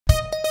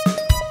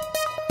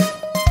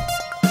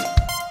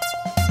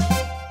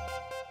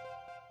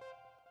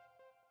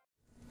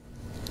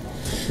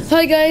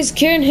Hi guys,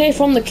 Kieran here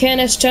from the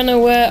KNS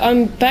channel, where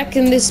I'm back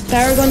in this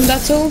Paragon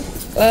battle.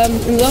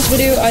 In the last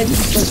video I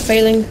was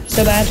failing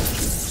so bad,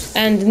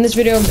 and in this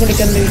video I'm probably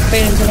going to be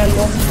failing so bad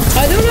more.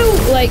 I don't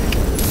know like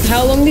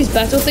how long these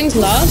battle things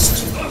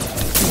last,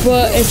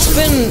 but it's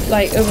been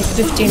like over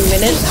 15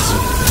 minutes.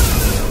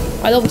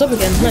 I leveled up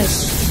again,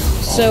 nice.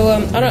 So I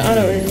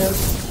don't really know.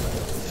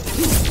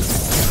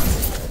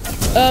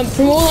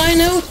 From all I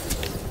know,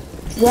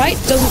 right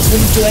doesn't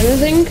really do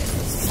anything,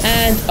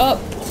 and up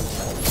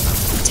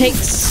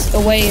takes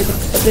away the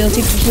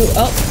ability to do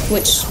up,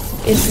 which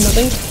is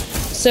nothing.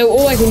 So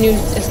all I can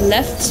use is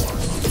left,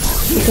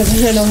 because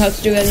I don't know how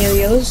to do any of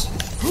the others.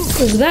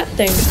 What's that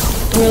thing?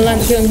 I'm gonna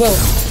land the killing bow.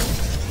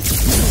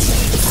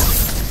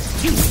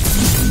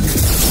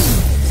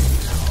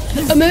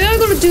 Maybe I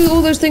gotta do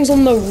all those things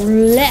on the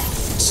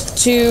left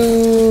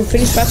to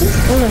finish battle? I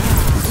don't know.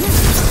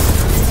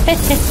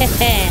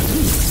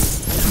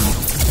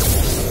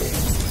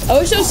 I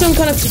wish there was some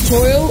kind of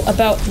tutorial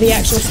about the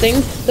actual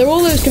thing. There are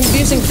all those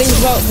confusing things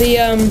about the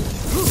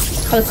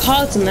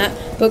cards and that,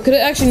 but could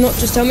it actually not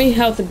just tell me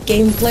how the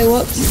gameplay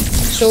works?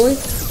 Surely?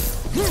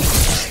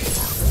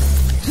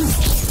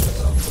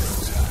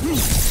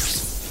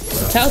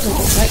 Thousand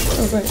attack.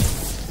 Oh great.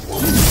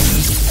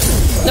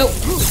 Nope.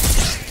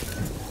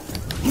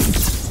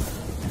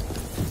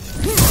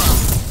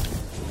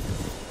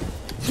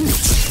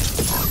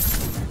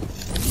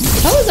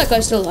 How is that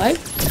guy still alive?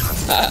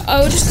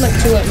 I would just like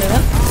to know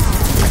that.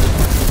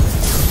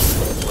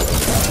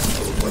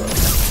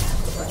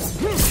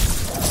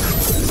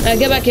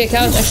 Get back here,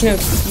 cows. Actually, no.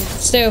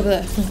 Stay over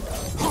there.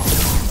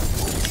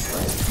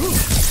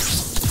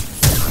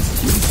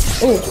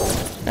 Oh.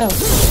 Ow.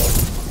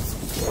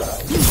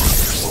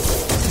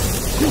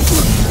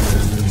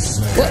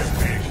 What?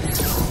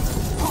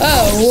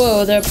 Oh,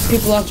 whoa. There are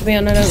people after me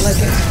and I don't like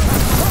it.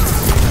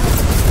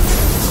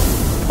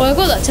 Well, I've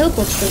got that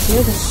teleport ability,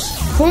 okay.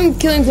 Performing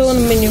killing blow on a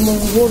minion will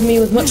reward me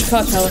with much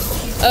card power.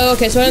 Oh,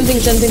 okay, so I don't think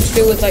it's anything to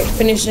do with, like,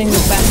 finishing the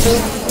battle.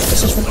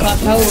 It's just for card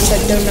power, which I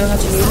don't know how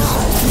to use.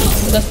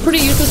 But that's pretty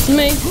useless to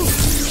me.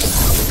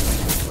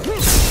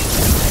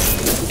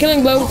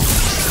 Killing blow.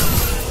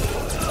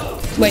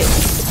 Wait.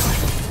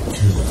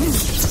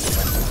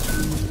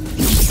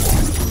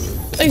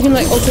 Oh, you can,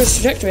 like, alter its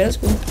trajectory, that's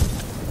cool.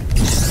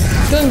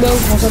 Killing blow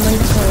or something.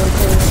 Oh,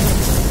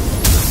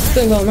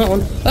 killing blow on that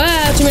one.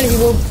 Ah, too many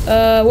people.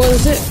 What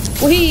is it?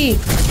 Whee!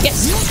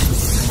 Yes!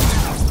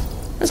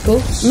 That's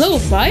cool. Level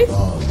 5?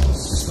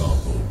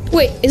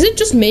 Wait, is it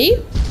just me?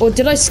 Or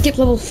did I skip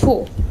level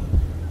 4?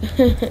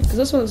 Because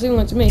that's what it seemed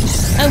like to me.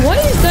 And why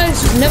do you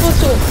guys never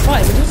sort of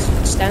fight? You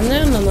just stand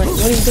there and I'm like,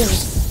 what are you doing?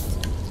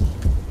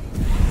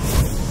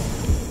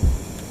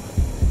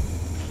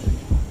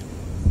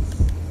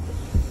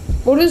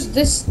 What does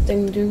this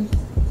thing do?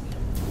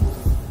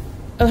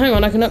 Oh, hang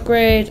on, I can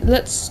upgrade.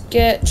 Let's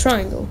get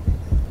triangle.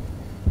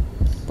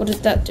 What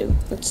did that do?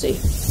 Let's see.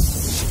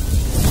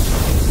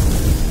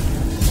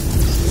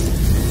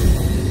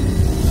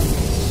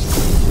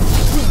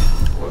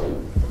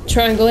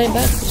 Triangle ain't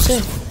bad, let's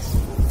see.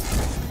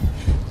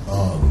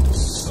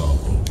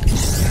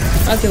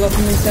 I'll give up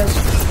on these guys.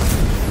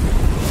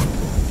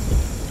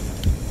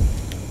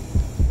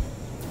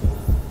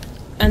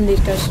 And these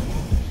guys.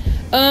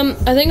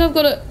 I think I've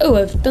got to... Oh,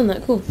 I've done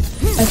that, cool.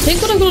 I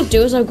think what I've got to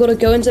do is I've got to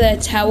go into their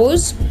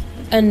towers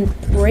and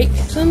break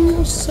them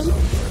or something.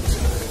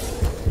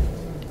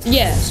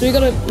 Yeah, so we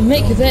got to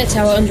make their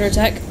tower under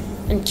attack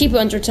and keep it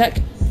under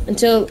attack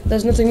until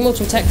there's nothing more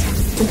to attack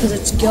because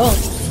it's gone.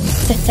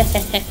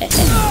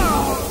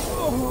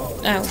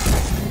 Ow.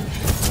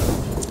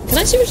 Can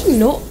I seriously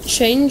not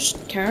change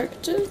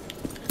character?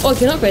 Oh, I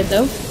can upgrade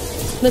though.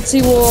 Let's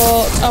see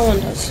what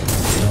R1 does.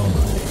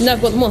 No,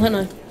 I've got them all, haven't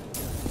I?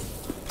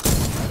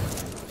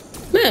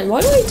 Man,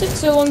 why do it take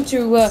so long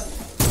to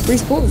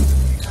respawn?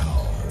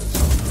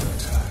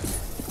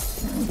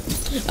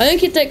 I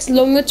think it takes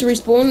longer to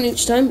respawn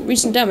each time.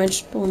 Recent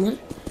damage, probably.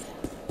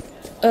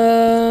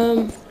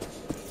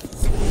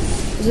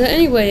 Is there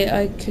any way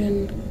I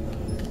can...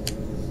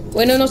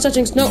 Wait, no, not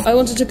settings. No, I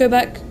wanted to go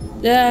back.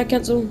 Yeah,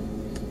 cancel.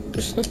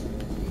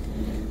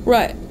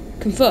 Right,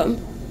 confirm.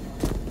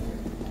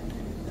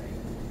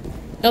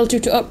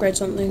 L2 to upgrade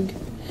something.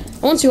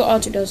 I want to see what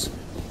R2 does.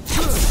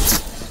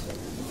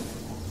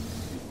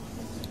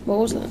 What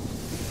was that?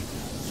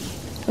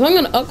 If I'm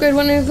going to upgrade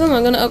one of them,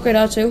 I'm going to upgrade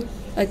R2.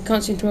 I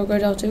can't seem to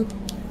upgrade R2.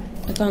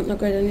 I can't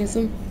upgrade any of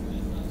them.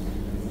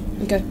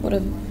 Okay,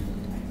 whatever.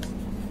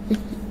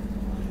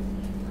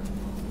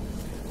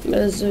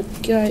 There's a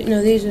guy.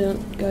 No, these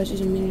aren't guys,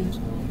 these are minions.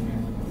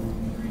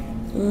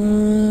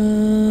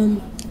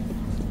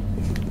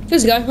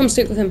 Here's a guy. I'm gonna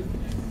stick with him.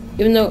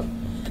 Even though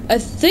I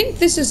think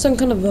this is some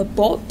kind of a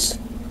bot.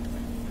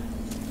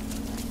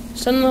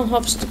 Send a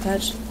harvester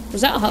pad.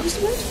 Was that a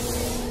harvester pad?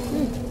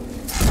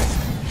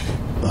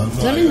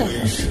 Is that in that?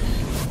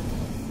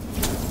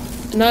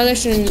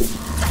 Annihilation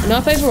in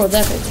our favor or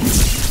their favor?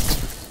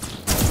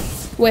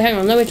 Wait, hang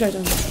on. Let me try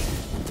something.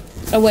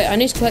 Oh wait, I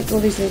need to collect all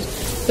these things.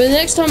 But the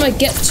next time I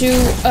get to...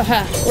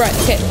 Aha, right,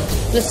 okay.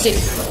 Let's see.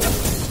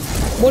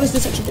 What does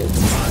this actually do?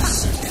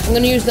 I'm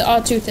gonna use the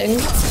R2 thing.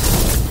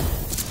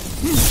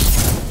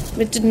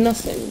 It did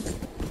nothing.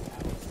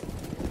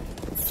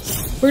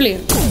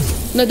 Brilliant.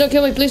 No, don't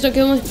kill me, please don't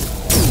kill me. I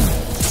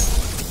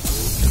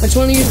just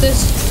want to use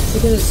this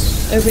because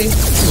it's OP.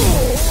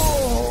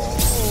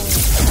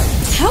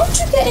 How'd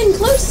you get in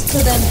close to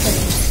them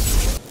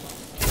things?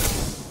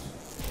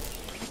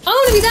 I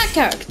want to be that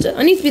character.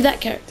 I need to be that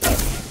character.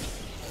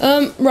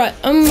 Right,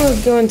 I'm gonna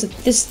go into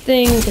this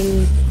thing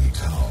and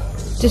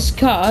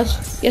discard.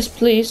 Yes,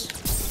 please.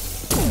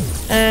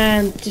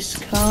 And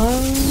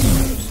discard.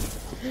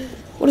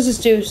 What does this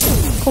do?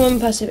 Common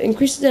passive.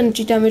 Increases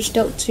energy damage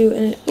dealt to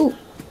and ooh.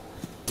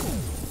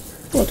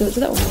 Oh, I'll do it to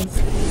that one.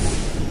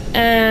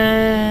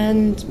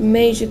 And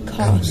major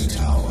cost.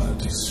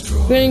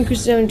 Really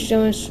increases energy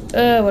damage.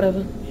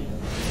 Whatever.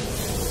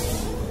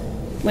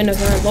 Wait, no,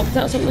 can I unlock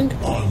that or something?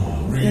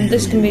 And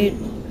this can be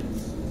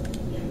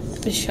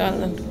this shot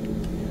then.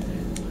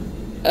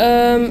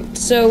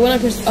 So when I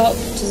press up,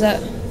 does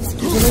that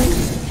do something?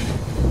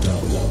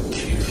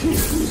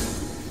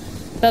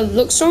 That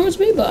looks stronger to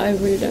me, but I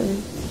really don't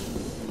know.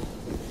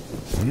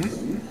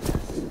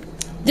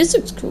 This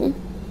looks cool.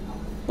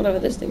 Whatever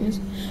this thing is.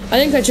 I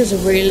think I chose a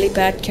really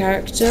bad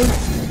character.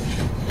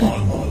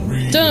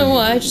 Don't know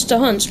why, just a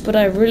hunch, but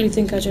I really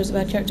think I chose a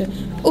bad character.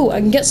 Oh, I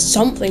can get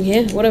something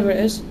here, whatever it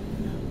is.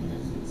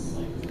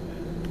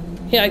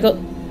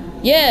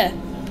 Yeah,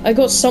 I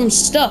got some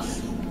stuff.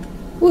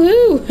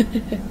 Woohoo!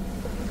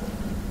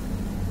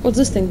 What's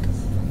this thing?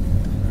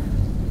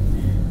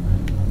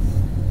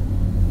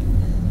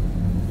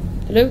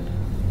 Hello?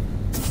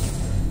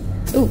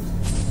 Ooh.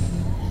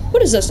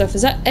 What is that stuff?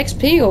 Is that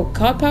XP or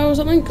card power or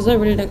something? Because I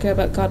really don't care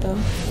about card power.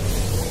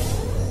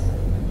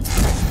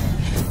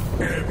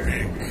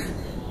 Epic.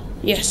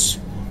 Yes.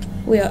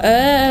 We are.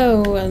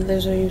 Oh, and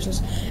those are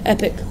useless.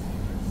 Epic.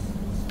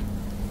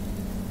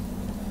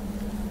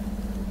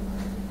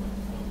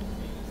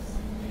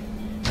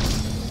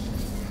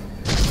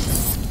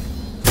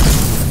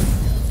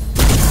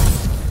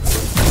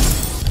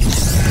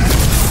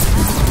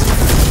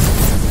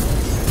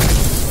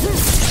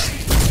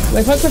 Wait,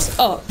 if I press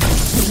up,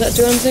 does that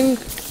do anything? I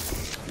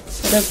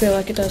don't feel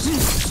like it does.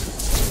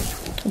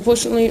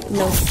 Unfortunately,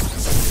 no.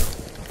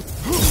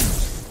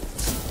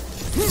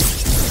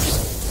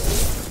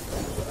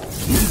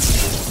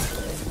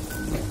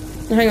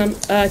 Hang on,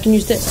 I can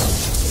use this.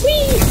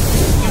 Whee!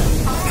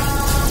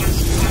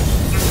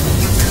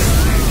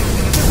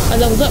 I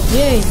leveled up,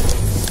 yay!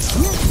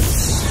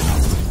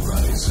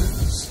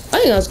 I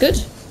think that was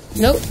good.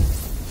 Nope.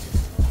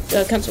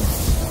 Cancel.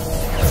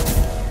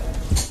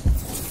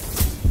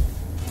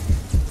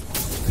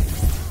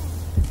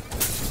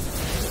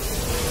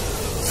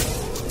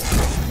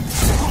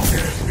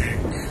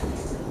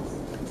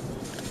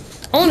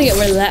 I want to get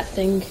rid of that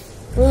thing.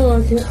 Oh,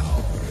 okay.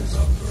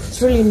 It's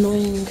really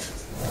annoying.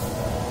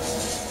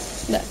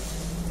 There.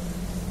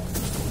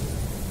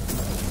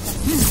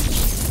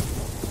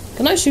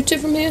 Can I shoot it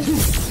from here? I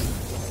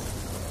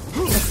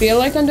feel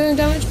like I'm doing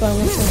damage, but I'm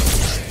not sure.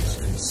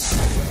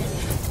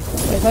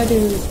 But if I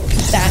do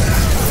that.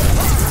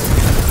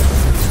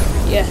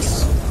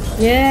 Yes.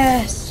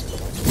 Yes.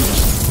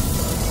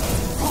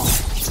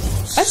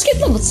 I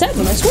skipped level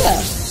 7, I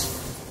swear.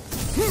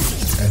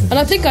 And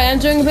I think I am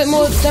doing a bit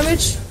more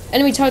damage.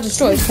 Enemy target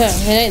destroyed.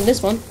 It ain't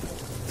this one.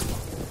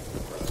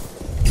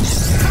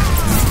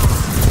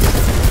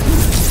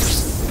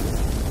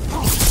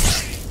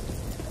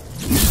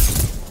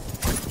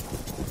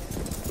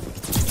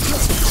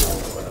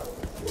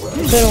 I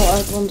don't know what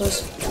other one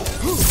does.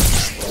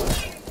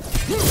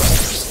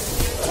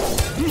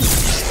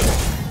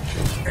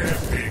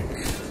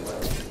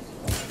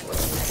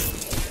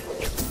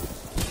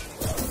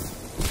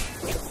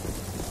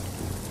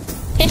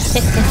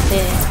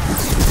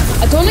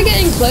 I don't want to get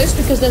in close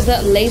because there's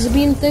that laser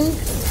beam thing,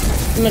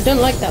 and I don't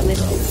like that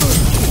laser beam.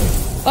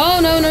 Oh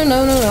no,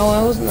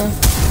 I wasn't there.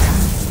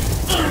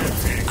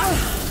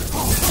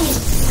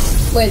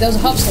 Wait, there was a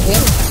hopster here.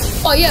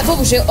 Oh yeah,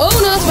 bubble shield. Oh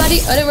no, that's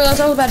baddie. I didn't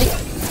realize I was baddie.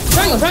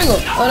 Triangle.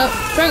 Oh no,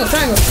 triangle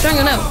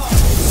now.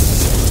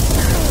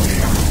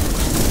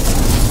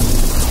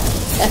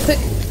 Epic.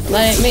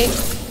 That ain't me.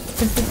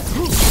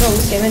 Oh,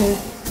 this game anyway.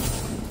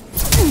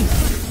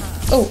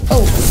 Oh,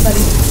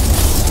 baddie.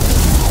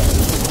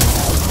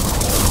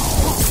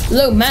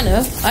 Low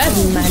mana. I have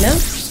mana.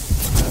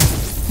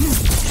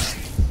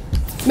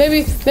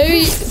 Maybe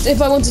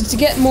if I wanted to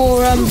get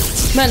more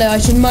mana, I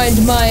should mind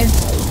my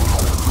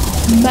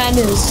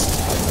manners.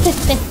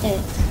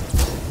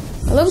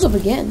 I leveled up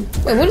again.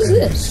 Wait, what is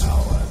this?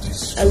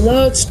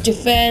 Alert,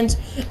 defense.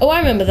 Oh, I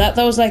remember that.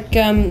 That was like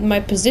my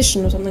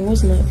position or something,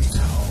 wasn't it?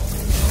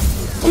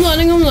 I'm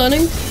learning.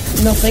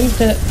 Nothing.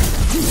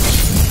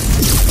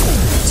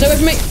 Stay away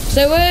from me.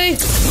 Stay away.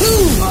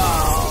 Boom.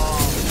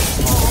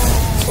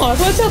 Oh, I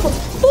got myself for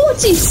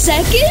 40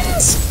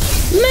 seconds?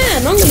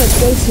 Man, I'm gonna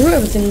go through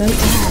everything then.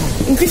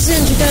 Increases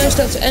energy damage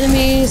dealt to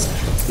enemies.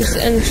 Increases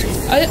energy.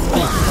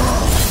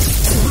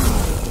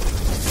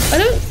 I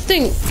don't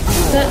think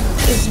that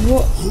is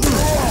what.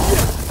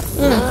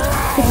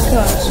 Pick a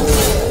card.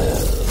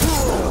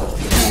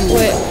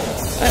 Wait,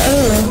 I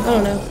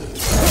don't know.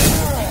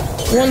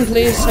 One,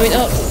 please. I mean,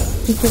 oh.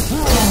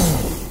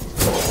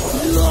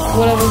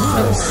 Whatever.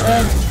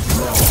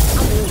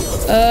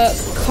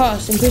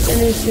 Cost. Increase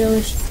enemy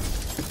damage.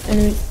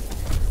 Enemy.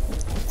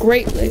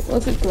 Greatly. Well,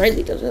 if it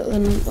greatly does it,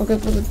 then I'll go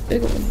for the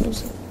bigger one.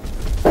 Also.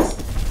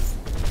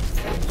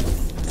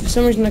 For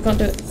some reason, I can't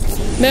do it.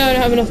 Maybe I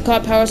don't have enough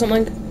card power or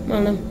something. I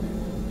don't know.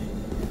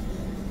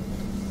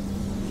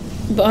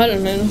 But I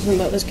don't know nothing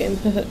about this game.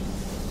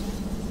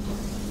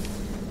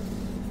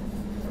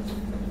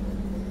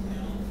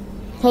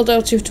 Hold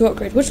L2 to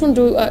upgrade. Which one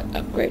do I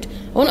upgrade?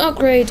 I want to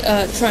upgrade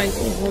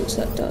triangle once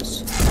that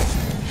does.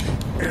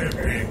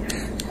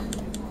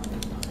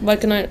 Why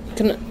can I?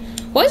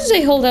 Why does it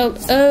say hold out?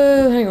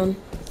 Hang on.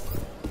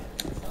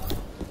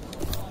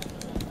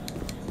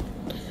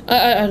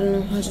 I don't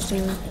know. I was just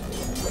doing that.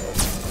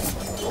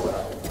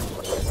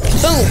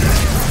 Boom!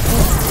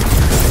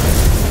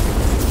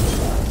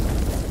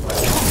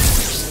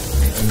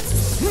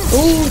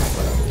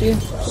 Oh dear.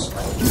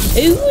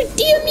 Oh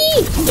dear me!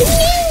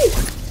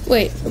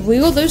 Wait, we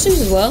got those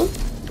things as well?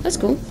 That's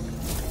cool.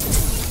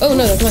 Oh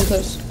no, that's mine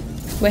close.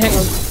 Wait, hang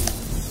on.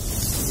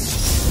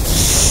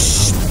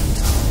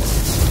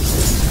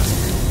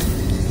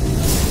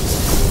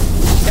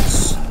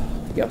 Yes.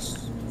 Yes.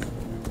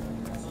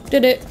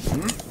 Did it.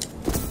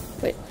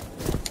 Wait.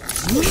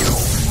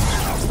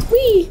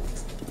 Whee!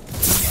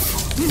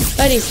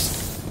 Buddy.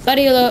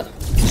 Buddy alert.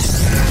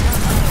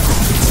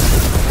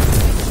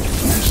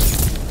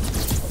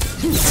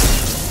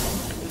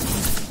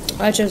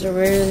 I chose a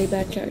really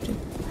bad character.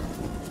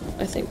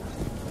 I think.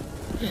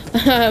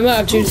 I might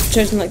have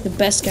chosen like the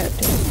best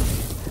character.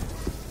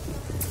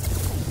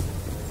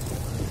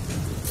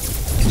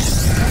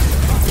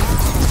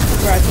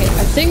 Right, okay.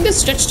 I think the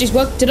strategies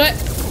work. Did I?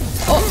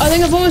 Oh, I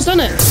think I've almost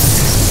done it.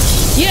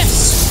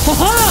 Yes!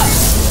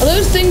 Haha! Are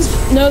those things?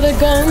 No, they're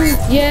gone.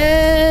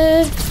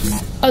 Yeah.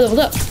 I leveled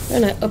up.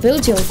 And an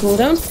ability on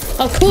cooldown.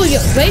 I'll cool your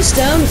face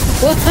down.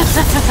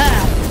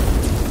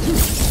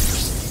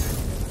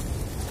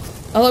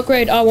 I'll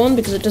upgrade R1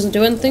 because it doesn't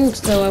do anything,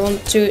 so I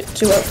want to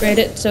upgrade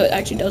it so it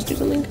actually does do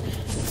something.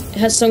 It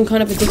has some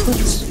kind of a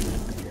difference.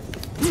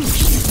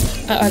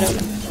 I don't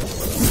know.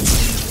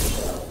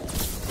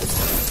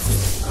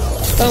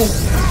 Boom.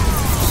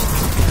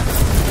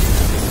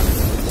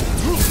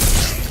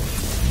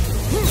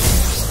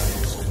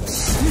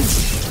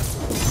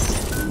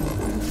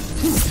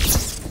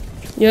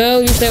 Yo,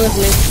 you stay with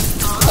me.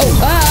 Oh,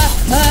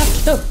 no,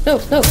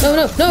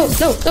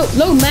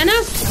 low mana?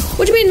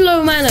 What do you mean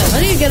low mana?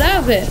 I need to get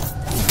out of it.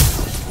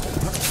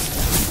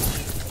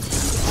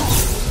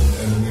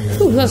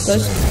 Ooh, that's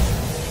close.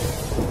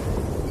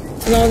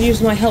 And I'll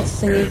use my health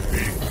thingy.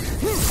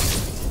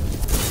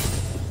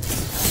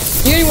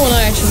 The only one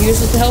I actually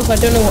use is the health. I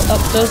don't know what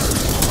up does.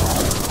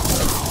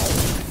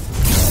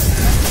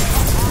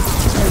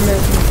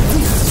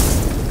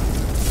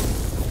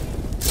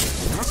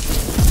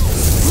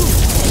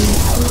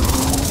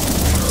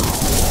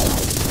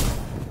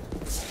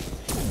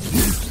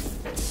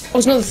 Oh,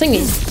 it's another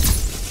thingy.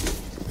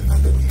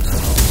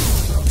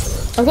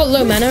 I've got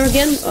low mana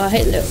again. Oh, I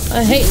hate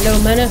low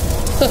mana.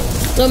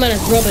 Low mana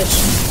is rubbish.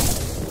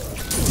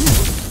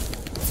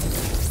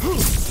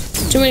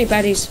 Too many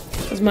baddies,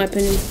 that's my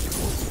opinion.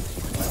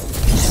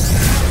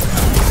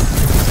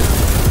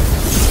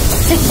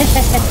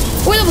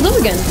 Oh, I leveled up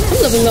again.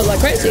 I'm leveling up like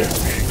crazy.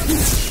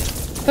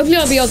 Hopefully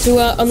I'll be able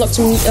to unlock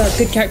some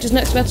good characters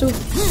next battle.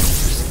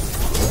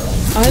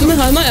 I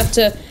might have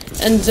to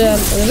end the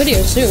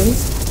video soon.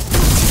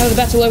 Have the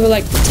battle over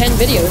like 10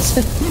 videos.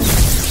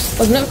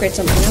 I can upgrade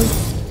something now.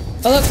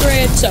 I'll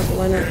upgrade circle,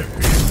 why not?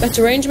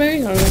 Better range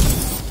maybe? I don't know.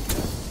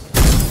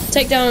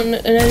 Take down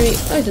an enemy.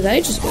 Oh, did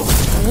I just go? I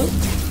don't know.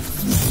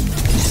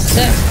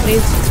 There,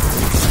 please.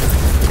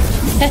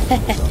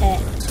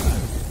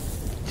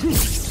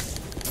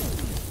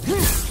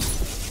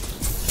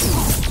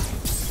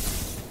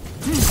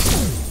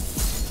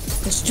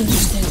 Let's do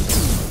this thing.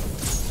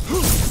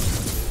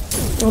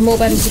 Oh, more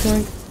baddies are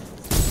coming.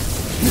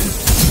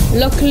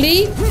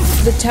 Luckily,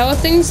 the tower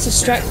things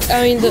distract.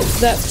 I mean,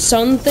 that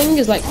sun thing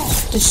is like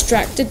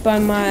distracted by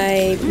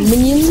my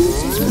minions.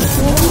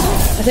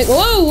 I think.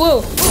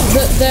 Whoa!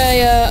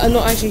 They are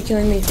not actually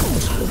killing me.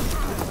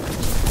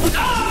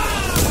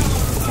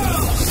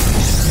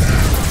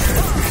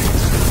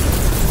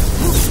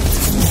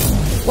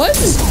 Why does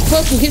this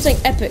person keep saying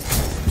epic?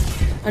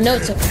 I know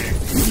it's epic.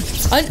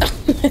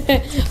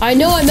 I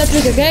know I'm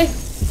epic. Okay,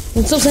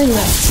 I'm still saying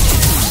that.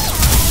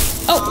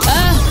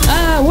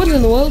 Oh, what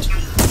in the world?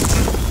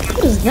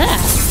 What is that?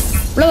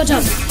 Blow it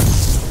up.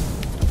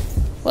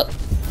 What?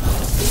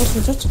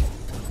 What's that?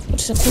 What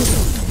is that thing?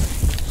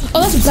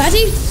 Oh, that's a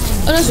baddie?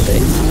 Oh, that's a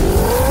goodie.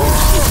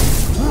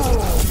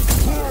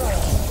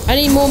 I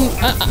need more.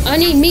 I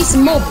need me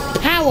some more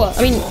power.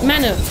 I mean,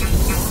 mana.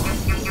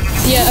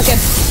 Yeah. Okay.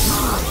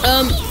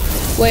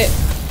 Wait.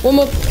 One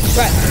more.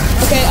 Right.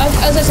 Okay.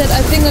 As I said,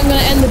 I think I'm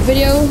gonna end the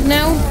video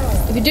now.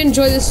 If you did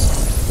enjoy this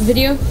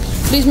video,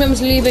 please remember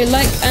to leave a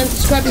like and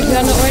subscribe if you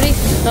have not already.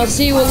 And I'll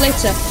see you all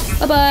later.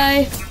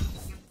 Bye-bye.